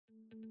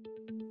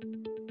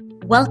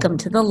Welcome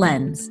to The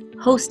Lens,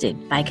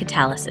 hosted by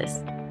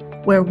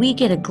Catalysis, where we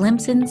get a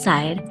glimpse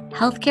inside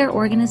healthcare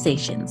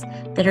organizations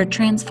that are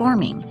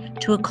transforming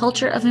to a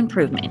culture of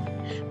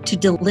improvement to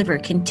deliver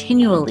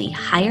continually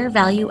higher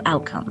value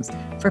outcomes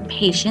for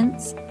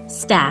patients,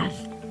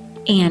 staff,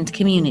 and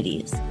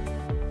communities.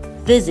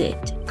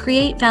 Visit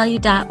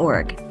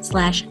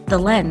createvalue.org/The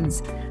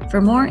Lens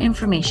for more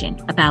information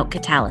about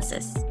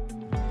Catalysis.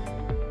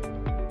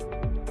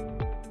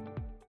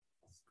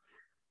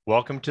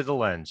 Welcome to The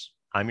Lens.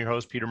 I'm your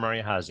host, Peter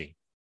Mariahazi.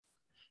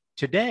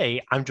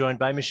 Today, I'm joined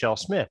by Michele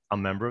Smith, a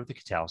member of the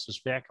Catalysis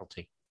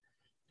Faculty,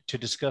 to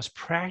discuss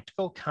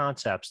practical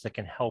concepts that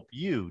can help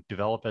you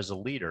develop as a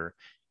leader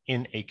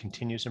in a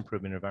continuous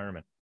improvement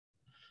environment.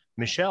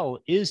 Michele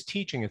is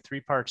teaching a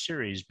three-part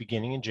series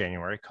beginning in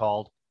January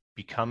called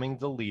Becoming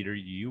the Leader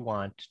You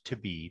Want to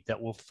Be,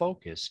 that will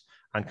focus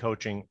on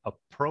coaching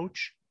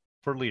approach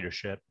for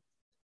leadership,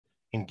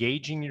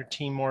 engaging your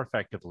team more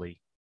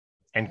effectively,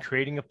 and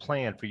creating a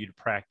plan for you to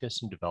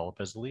practice and develop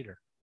as a leader.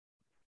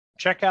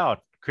 Check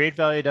out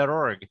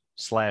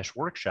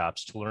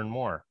createvalue.org/workshops to learn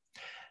more.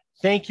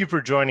 Thank you for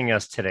joining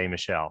us today,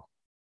 Michele.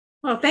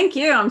 Well, thank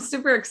you. I'm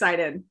super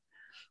excited.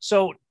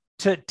 So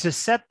to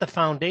set the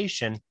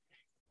foundation,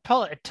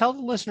 tell the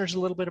listeners a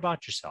little bit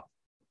about yourself.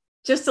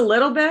 Just a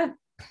little bit?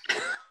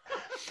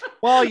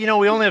 Well, we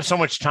only have so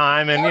much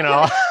time and,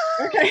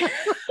 Okay.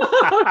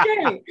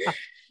 Okay.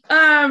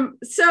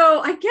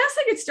 So I guess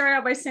I could start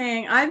out by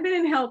saying I've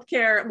been in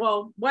healthcare,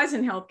 was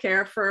in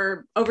healthcare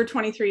for over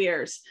 23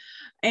 years.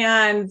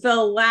 And the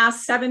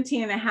last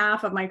 17 and a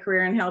half of my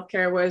career in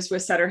healthcare was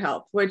with Sutter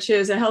Health, which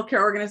is a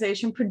healthcare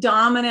organization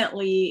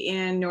predominantly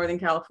in Northern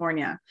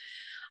California.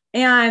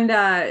 And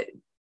I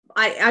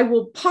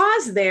will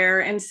pause there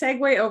and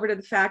segue over to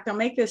the fact, I'll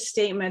make this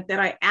statement that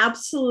I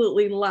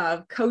absolutely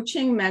love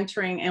coaching,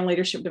 mentoring, and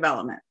leadership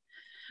development,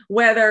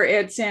 whether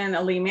it's in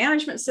a lead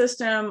management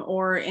system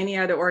or any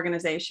other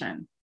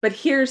organization. But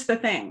here's the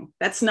thing,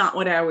 that's not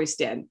what I always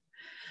did.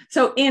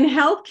 So in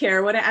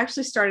healthcare, what I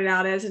actually started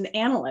out as an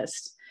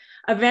analyst,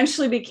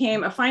 eventually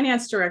became a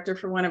finance director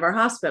for one of our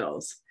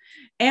hospitals.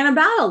 And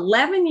about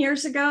 11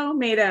 years ago,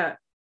 made a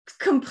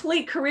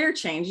complete career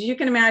change. You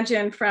can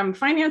imagine, from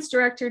finance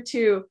director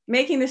to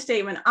making the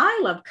statement, I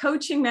love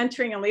coaching,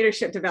 mentoring, and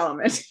leadership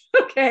development.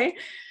 Okay.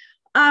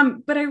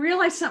 But I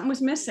realized something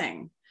was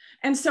missing.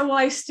 And so while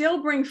I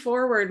still bring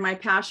forward my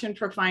passion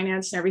for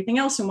finance and everything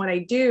else, and what I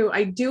do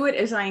it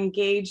as I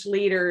engage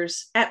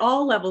leaders at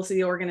all levels of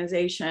the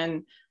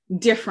organization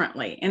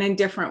differently and in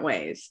different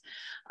ways.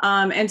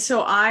 And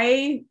so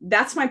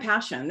that's my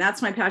passion.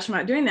 That's my passion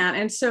about doing that.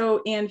 And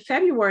so in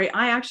February,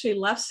 I actually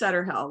left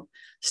Sutter Health,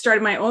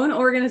 started my own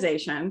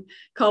organization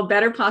called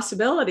Better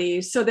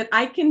Possibilities, so that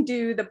I can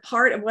do the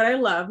part of what I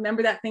love.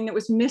 Remember that thing that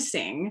was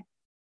missing,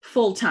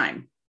 full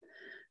time.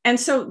 And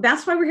so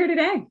that's why we're here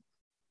today.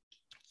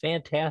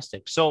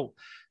 Fantastic. So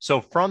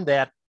from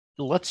that,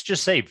 let's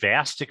just say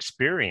vast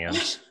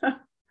experience,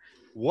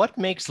 what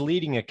makes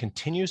leading a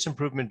continuous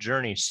improvement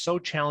journey so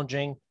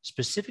challenging,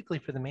 specifically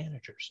for the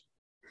managers?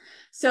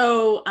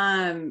 So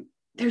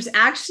there's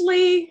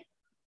actually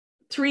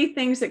three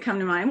things that come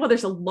to mind. Well,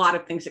 there's a lot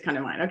of things that come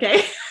to mind.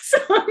 Okay. So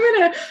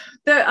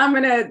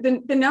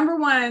the number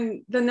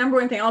one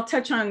thing, I'll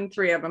touch on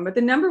three of them, but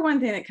the number one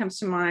thing that comes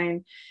to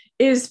mind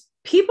is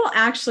people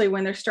actually,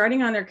 when they're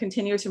starting on their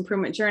continuous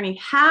improvement journey,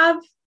 have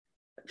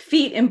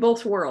feet in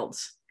both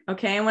worlds.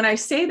 Okay. And when I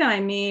say that, I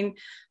mean,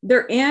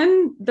 they're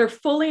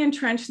fully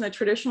entrenched in the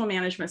traditional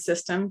management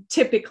system,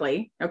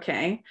 typically.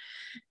 Okay.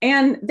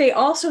 And they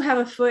also have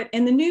a foot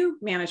in the new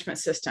management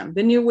system,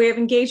 the new way of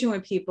engaging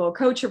with people,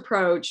 coach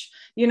approach.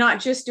 You're not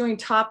just doing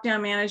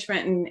top-down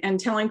management and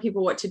telling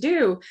people what to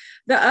do.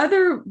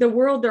 The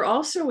world they're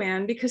also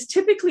in, because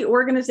typically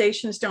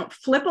organizations don't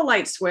flip a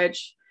light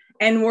switch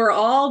and we're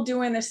all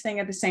doing this thing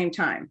at the same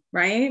time,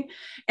 right?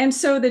 And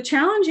so the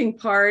challenging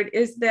part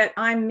is that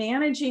I'm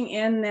managing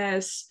in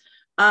this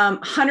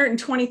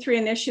 123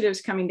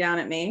 initiatives coming down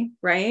at me,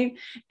 right?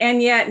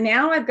 And yet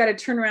now I've got to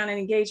turn around and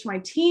engage my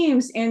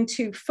teams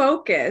into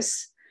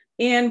focus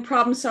in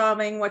problem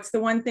solving. What's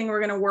the one thing we're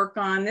going to work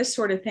on, this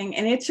sort of thing.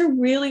 And it's a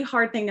really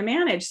hard thing to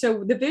manage.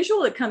 So the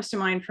visual that comes to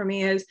mind for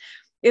me is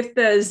if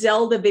the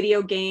Zelda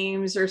video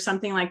games or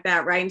something like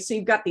that, right? And so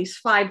you've got these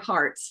 5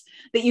 hearts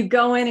that you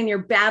go in and you're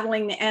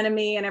battling the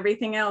enemy and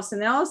everything else. And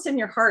then all of a sudden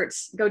your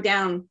hearts go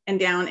down and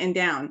down and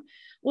down.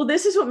 Well,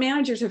 this is what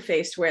managers are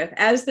faced with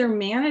as they're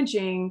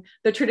managing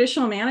the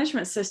traditional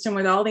management system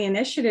with all the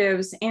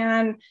initiatives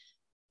and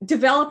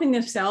developing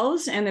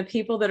themselves and the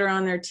people that are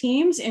on their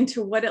teams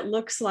into what it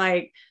looks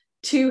like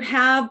to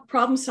have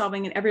problem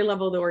solving at every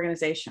level of the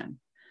organization.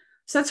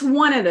 So that's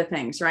one of the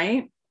things,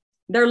 right?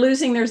 They're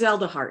losing their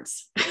Zelda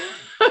hearts.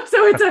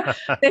 So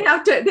they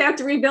have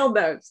to rebuild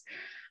those.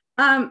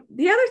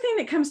 The other thing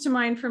that comes to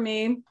mind for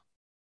me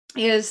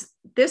is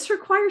this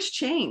requires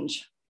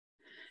change.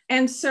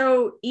 And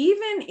so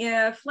even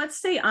if, let's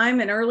say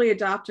I'm an early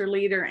adopter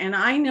leader and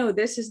I know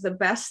this is the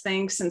best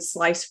thing since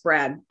sliced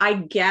bread, I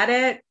get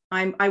it.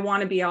 I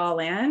want to be all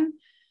in.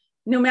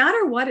 No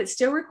matter what, it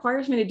still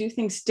requires me to do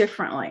things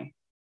differently.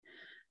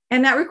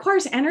 And that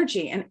requires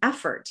energy and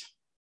effort.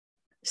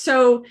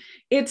 So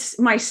it's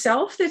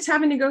myself that's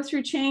having to go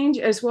through change,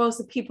 as well as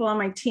the people on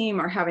my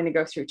team are having to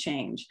go through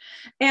change.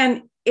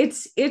 And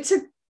it's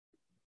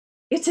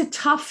a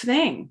tough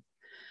thing.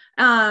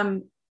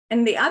 And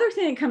the other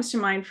thing that comes to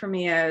mind for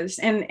me is,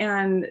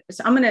 and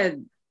so I'm going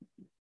to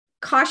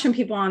caution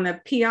people on the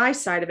PI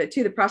side of it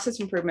too, the process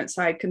improvement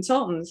side,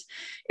 consultants,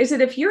 is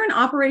that if you're an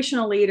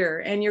operational leader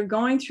and you're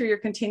going through your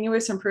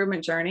continuous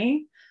improvement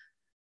journey,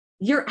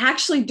 you're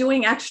actually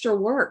doing extra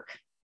work.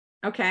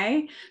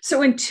 Okay.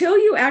 So until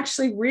you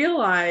actually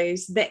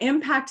realize the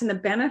impact and the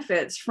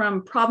benefits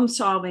from problem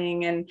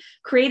solving and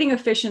creating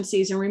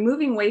efficiencies and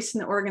removing waste in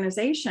the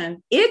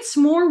organization, it's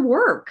more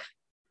work.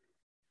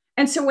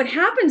 And so what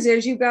happens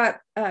is you've got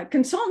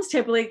consultants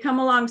typically come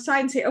alongside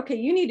and say, okay,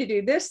 you need to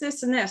do this,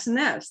 this, and this, and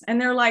this.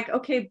 And they're like,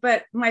 okay,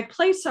 but my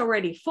plate's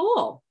already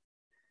full.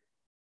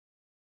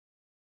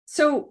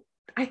 So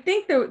I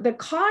think the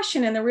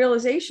caution and the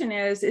realization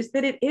is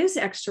that it is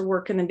extra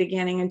work in the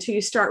beginning until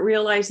you start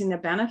realizing the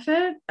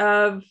benefit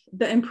of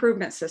the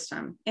improvement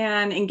system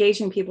and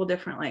engaging people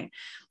differently.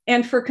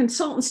 And for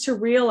consultants to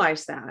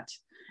realize that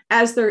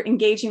as they're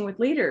engaging with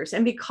leaders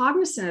and be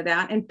cognizant of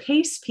that and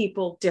pace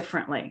people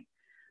differently.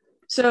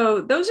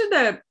 So those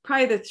are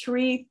probably the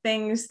three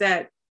things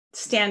that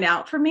stand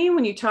out for me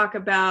when you talk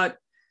about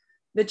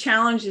the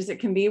challenges that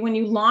can be when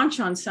you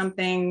launch on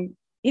something,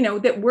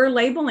 that we're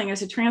labeling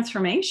as a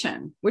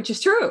transformation, which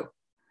is true.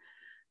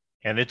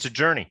 And it's a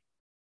journey,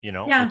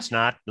 Yeah. It's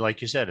not,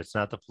 like you said, it's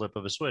not the flip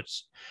of a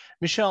switch.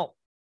 Michele,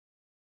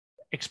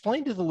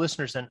 explain to the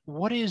listeners then,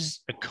 what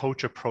is a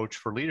coach approach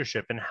for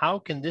leadership and how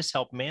can this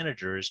help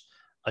managers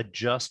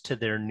adjust to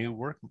their new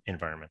work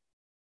environment?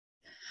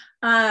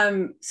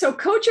 So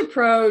coach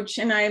approach,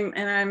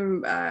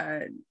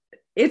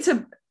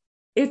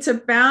 it's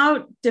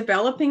about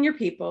developing your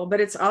people,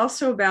 but it's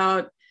also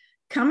about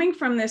coming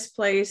from this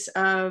place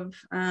of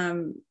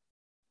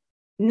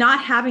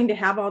not having to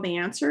have all the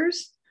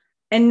answers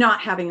and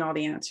not having all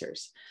the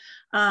answers.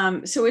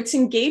 So it's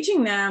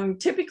engaging them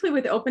typically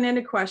with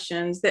open-ended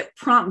questions that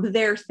prompt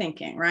their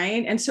thinking,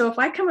 right? And so if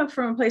I come up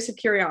from a place of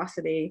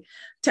curiosity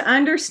to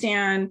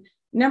understand,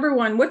 number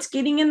one, what's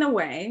getting in the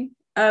way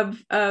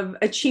of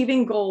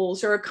achieving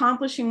goals or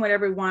accomplishing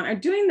whatever we want or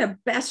doing the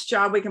best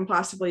job we can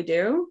possibly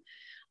do,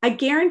 I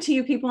guarantee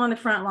you people on the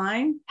front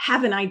line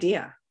have an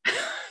idea.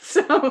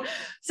 So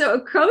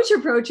a coach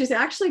approach is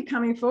actually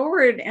coming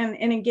forward and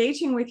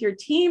engaging with your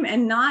team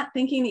and not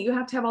thinking that you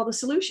have to have all the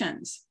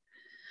solutions.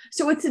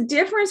 So it's a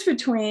difference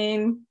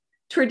between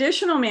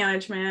traditional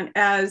management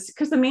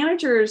because the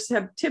managers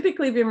have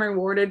typically been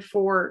rewarded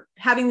for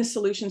having the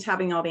solutions,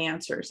 having all the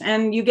answers,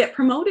 and you get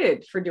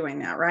promoted for doing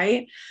that,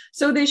 right?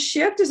 So this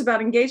shift is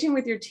about engaging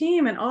with your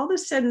team, and all of a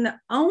sudden the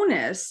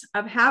onus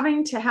of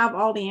having to have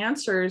all the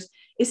answers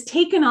is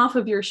taken off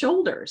of your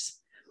shoulders.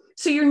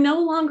 So you're no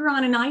longer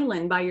on an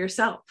island by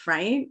yourself,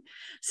 right?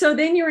 So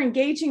then you're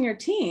engaging your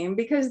team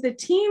because the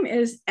team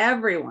is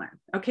everyone,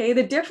 okay?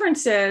 The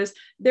difference is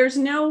there's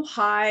no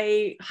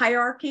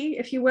hierarchy,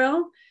 if you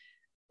will.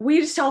 We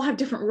just all have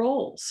different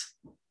roles.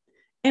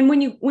 And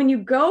when you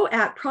go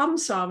at problem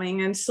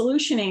solving and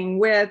solutioning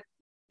with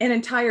an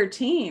entire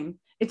team,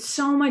 it's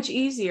so much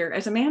easier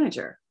as a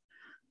manager.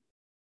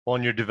 Well,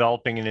 and you're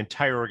developing an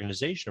entire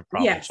organization of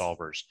problem Yes.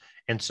 solvers.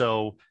 And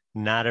so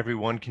not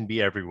everyone can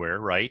be everywhere,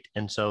 right?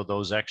 And so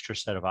those extra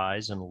set of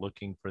eyes and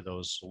looking for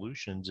those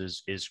solutions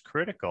is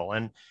critical.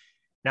 And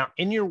now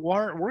in your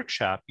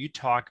workshop, you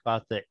talk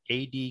about the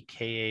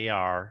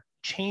ADKAR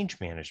change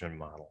management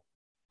model,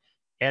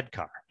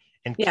 ADKAR.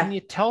 And can you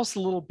tell us a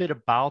little bit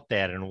about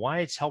that and why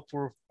it's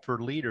helpful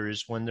for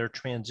leaders when they're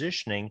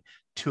transitioning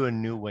to a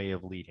new way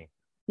of leading?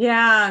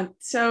 Yeah.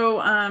 So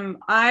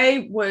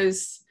I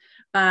was,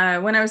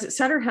 when I was at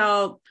Sutter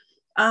Health,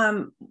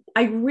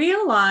 I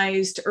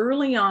realized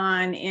early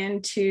on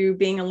into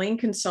being a lean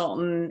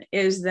consultant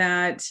is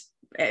that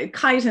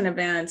Kaizen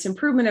events,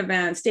 improvement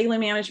events, daily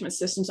management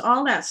systems,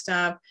 all that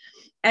stuff,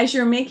 as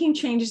you're making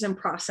changes in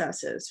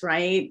processes,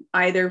 right?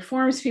 Either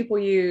forms people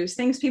use,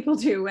 things people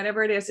do,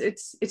 whatever it is,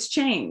 it's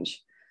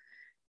change.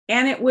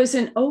 And it was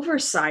an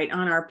oversight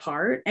on our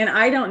part. And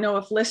I don't know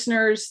if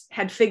listeners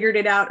had figured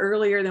it out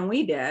earlier than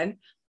we did,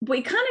 but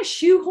we kind of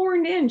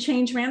shoehorned in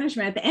change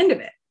management at the end of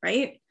it,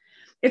 right?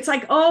 It's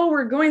like, oh,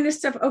 we're going this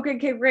stuff. Okay,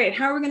 great.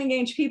 How are we going to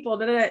engage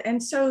people?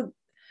 And so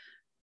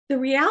the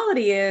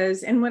reality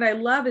is, and what I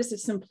love is the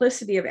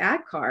simplicity of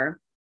ADKAR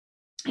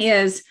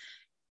is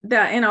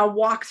and I'll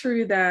walk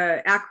through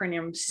the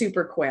acronym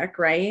super quick,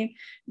 right?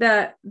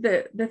 The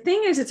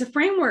thing is, it's a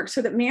framework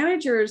so that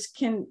managers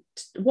can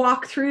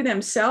walk through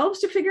themselves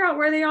to figure out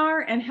where they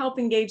are and help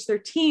engage their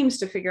teams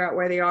to figure out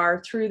where they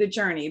are through the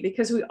journey,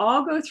 because we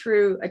all go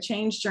through a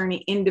change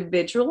journey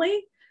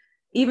individually,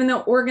 even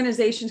though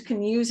organizations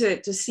can use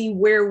it to see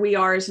where we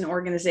are as an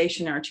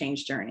organization in our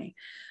change journey.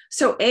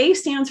 So A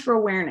stands for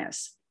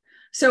awareness.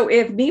 So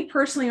if me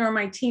personally or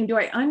my team, do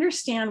I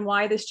understand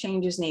why this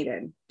change is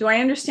needed? Do I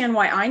understand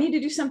why I need to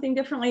do something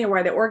differently or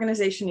why the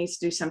organization needs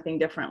to do something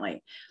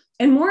differently?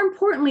 And more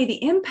importantly,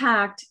 the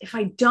impact if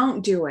I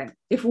don't do it,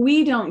 if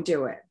we don't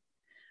do it.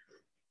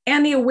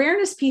 And the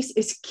awareness piece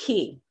is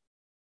key.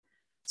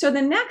 So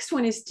the next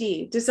one is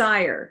D,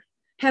 desire.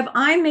 Have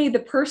I made the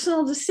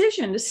personal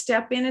decision to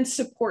step in and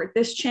support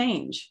this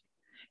change?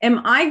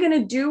 Am I going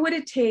to do what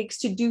it takes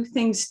to do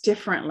things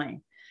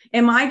differently?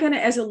 Am I going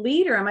to, as a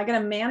leader, am I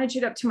going to manage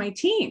it up to my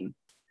team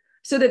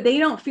so that they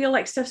don't feel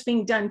like stuff's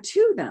being done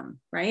to them,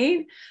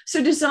 right?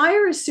 So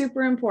desire is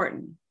super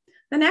important.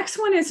 The next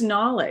one is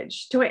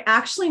knowledge. Do I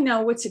actually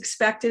know what's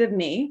expected of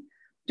me?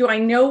 Do I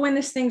know when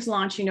this thing's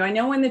launching? Do I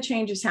know when the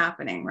change is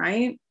happening,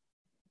 right?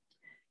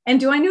 And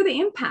do I know the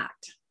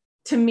impact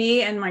to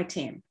me and my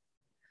team?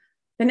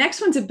 The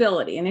next one's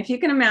ability. And if you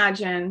can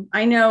imagine,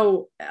 I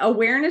know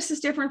awareness is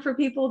different for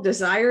people,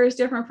 desire is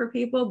different for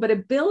people, but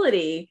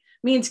ability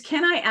means,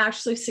 can I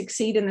actually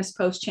succeed in this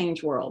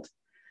post-change world?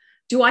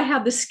 Do I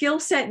have the skill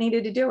set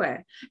needed to do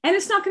it? And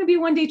it's not going to be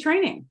one-day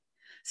training.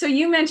 So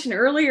you mentioned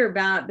earlier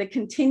about the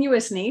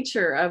continuous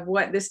nature of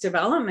what this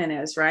development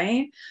is,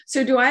 right?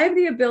 So do I have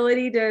the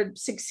ability to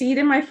succeed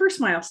in my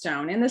first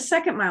milestone, in the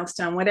second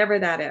milestone, whatever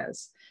that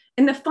is?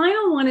 And the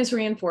final one is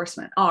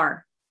reinforcement,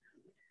 R.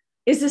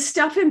 Is the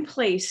stuff in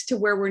place to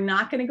where we're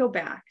not going to go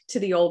back to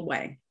the old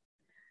way?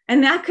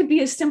 And that could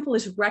be as simple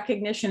as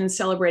recognition and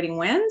celebrating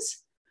wins,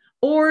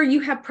 or you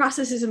have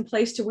processes in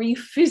place to where you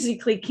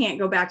physically can't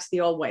go back to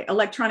the old way.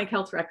 Electronic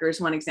health record is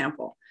one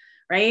example,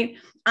 right?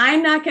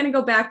 I'm not going to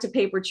go back to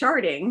paper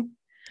charting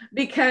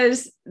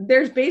because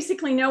there's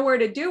basically nowhere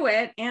to do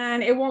it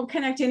and it won't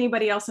connect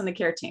anybody else on the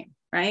care team,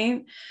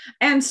 right?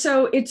 And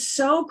so it's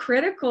so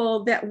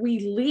critical that we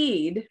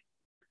lead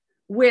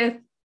with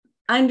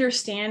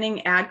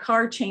understanding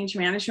ADKAR change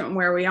management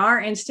where we are,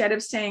 instead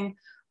of saying,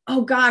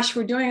 oh gosh,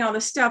 we're doing all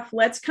this stuff,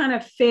 let's kind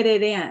of fit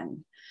it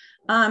in.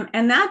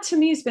 And that to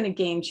me has been a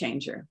game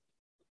changer.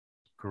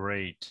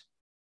 Great.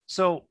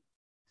 So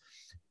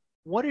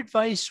what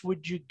advice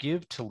would you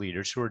give to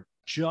leaders who are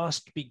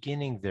just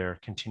beginning their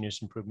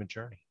continuous improvement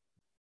journey?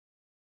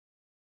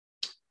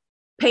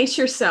 Pace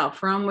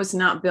yourself. Rome was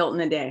not built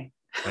in a day.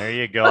 There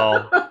you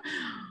go.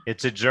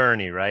 It's a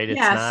journey, right?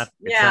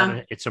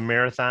 It's a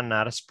marathon,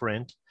 not a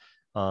sprint.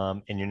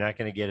 And you're not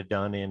going to get it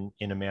done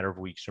in a matter of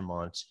weeks or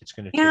months. It's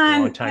going to take a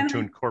long time to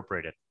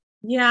incorporate it.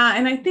 Yeah.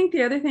 And I think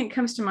the other thing that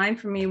comes to mind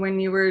for me when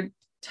you were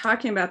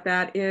talking about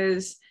that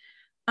is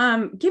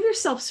give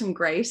yourself some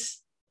grace.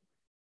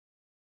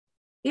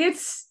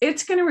 It's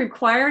going to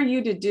require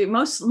you to do,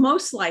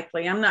 most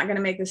likely, I'm not going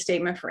to make the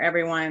statement for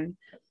everyone,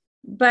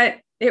 but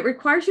it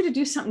requires you to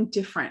do something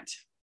different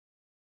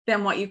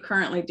than what you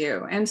currently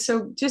do. And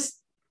so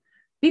just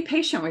be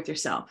patient with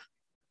yourself.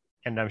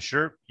 And I'm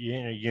sure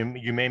you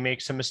may make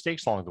some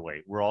mistakes along the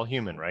way. We're all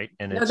human, right?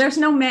 And no, there's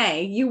no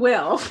may, you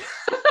will.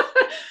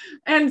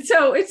 And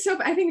so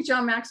I think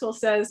John Maxwell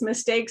says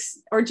mistakes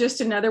are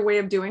just another way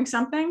of doing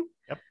something.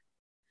 Yep.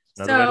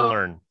 Another way to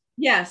learn.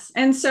 Yes.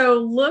 And so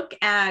look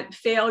at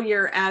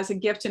failure as a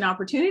gift and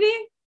opportunity.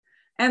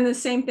 And the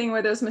same thing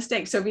with those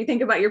mistakes. So if you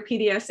think about your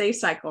PDSA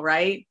cycle,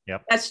 right?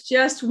 Yep. That's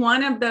just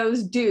one of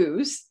those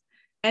do's.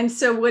 And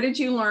so what did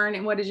you learn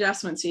and what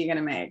adjustments are you going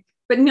to make?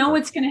 But know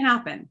what's going to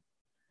happen.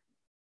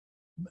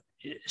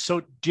 So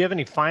do you have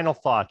any final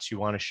thoughts you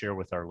want to share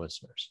with our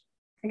listeners?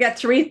 I got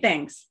three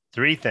things.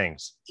 Three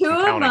things. Two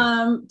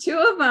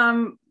of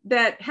them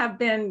that have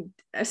been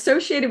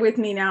associated with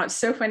me now. It's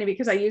so funny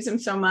because I use them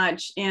so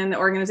much in the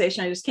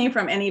organization I just came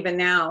from. And even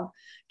now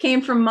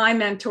came from my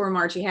mentor,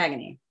 Margie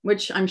Haganey,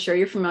 which I'm sure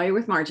you're familiar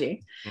with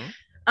Margie.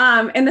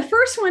 Mm-hmm. And the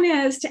first one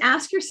is to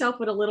ask yourself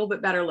what a little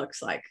bit better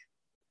looks like.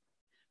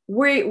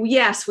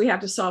 Yes, we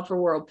have to solve for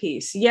world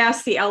peace.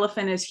 Yes, the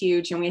elephant is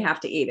huge and we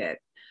have to eat it,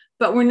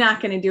 but we're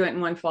not going to do it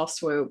in one fell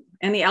swoop.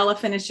 And the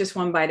elephant is just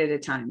one bite at a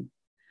time.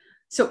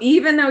 So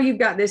even though you've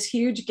got this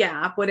huge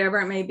gap, whatever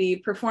it may be,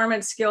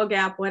 performance, skill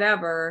gap,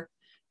 whatever,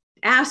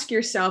 ask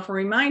yourself or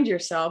remind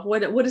yourself,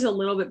 what does a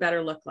little bit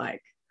better look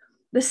like?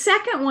 The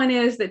second one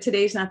is that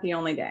today's not the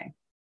only day.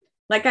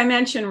 Like I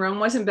mentioned, Rome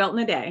wasn't built in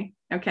a day,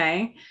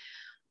 okay?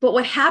 But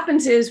what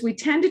happens is we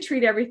tend to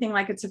treat everything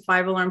like it's a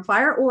 5-alarm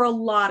fire or a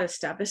lot of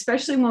stuff,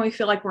 especially when we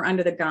feel like we're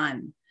under the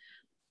gun.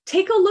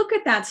 Take a look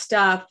at that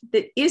stuff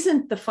that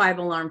isn't the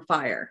 5-alarm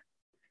fire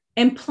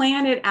and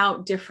plan it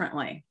out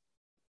differently.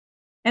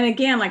 And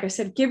again, like I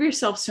said, give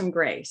yourself some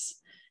grace.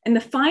 And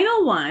the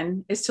final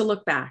one is to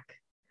look back.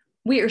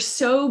 We are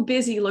so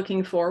busy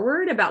looking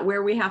forward about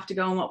where we have to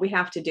go and what we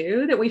have to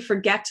do that we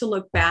forget to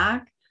look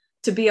back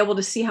to be able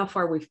to see how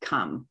far we've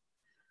come.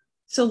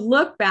 So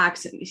look back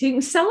so you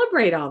can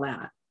celebrate all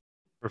that.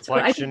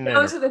 Reflection. So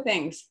those are the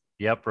things.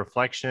 Yep.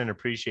 Reflection and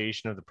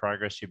appreciation of the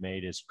progress you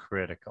made is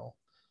critical.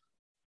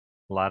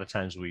 A lot of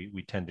times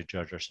we tend to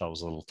judge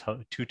ourselves a little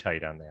too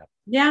tight on that.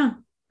 Yeah.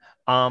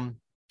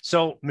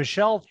 So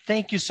Michele,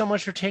 thank you so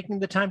much for taking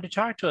the time to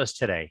talk to us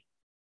today.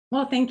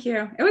 Well, thank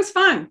you. It was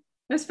fun.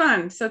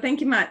 So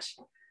thank you much.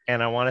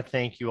 And I want to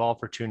thank you all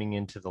for tuning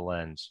into The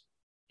Lens.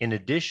 In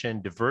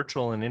addition to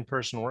virtual and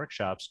in-person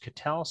workshops,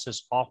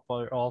 Catalysis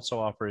also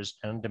offers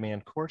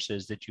on-demand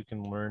courses that you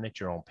can learn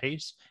at your own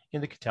pace in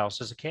the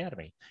Catalysis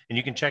Academy. And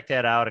you can check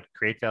that out at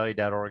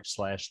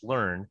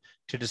createvalue.org/learn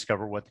to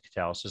discover what the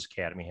Catalysis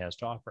Academy has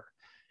to offer.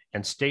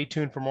 And stay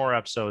tuned for more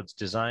episodes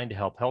designed to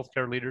help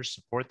healthcare leaders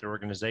support their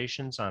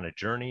organizations on a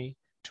journey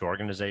to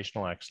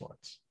organizational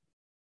excellence.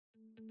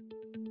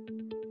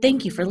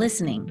 Thank you for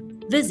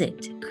listening.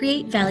 Visit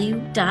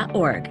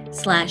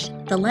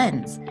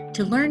createvalue.org/thelens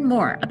to learn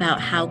more about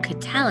how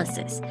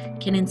Catalysis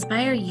can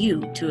inspire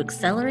you to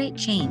accelerate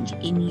change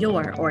in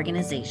your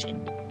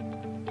organization.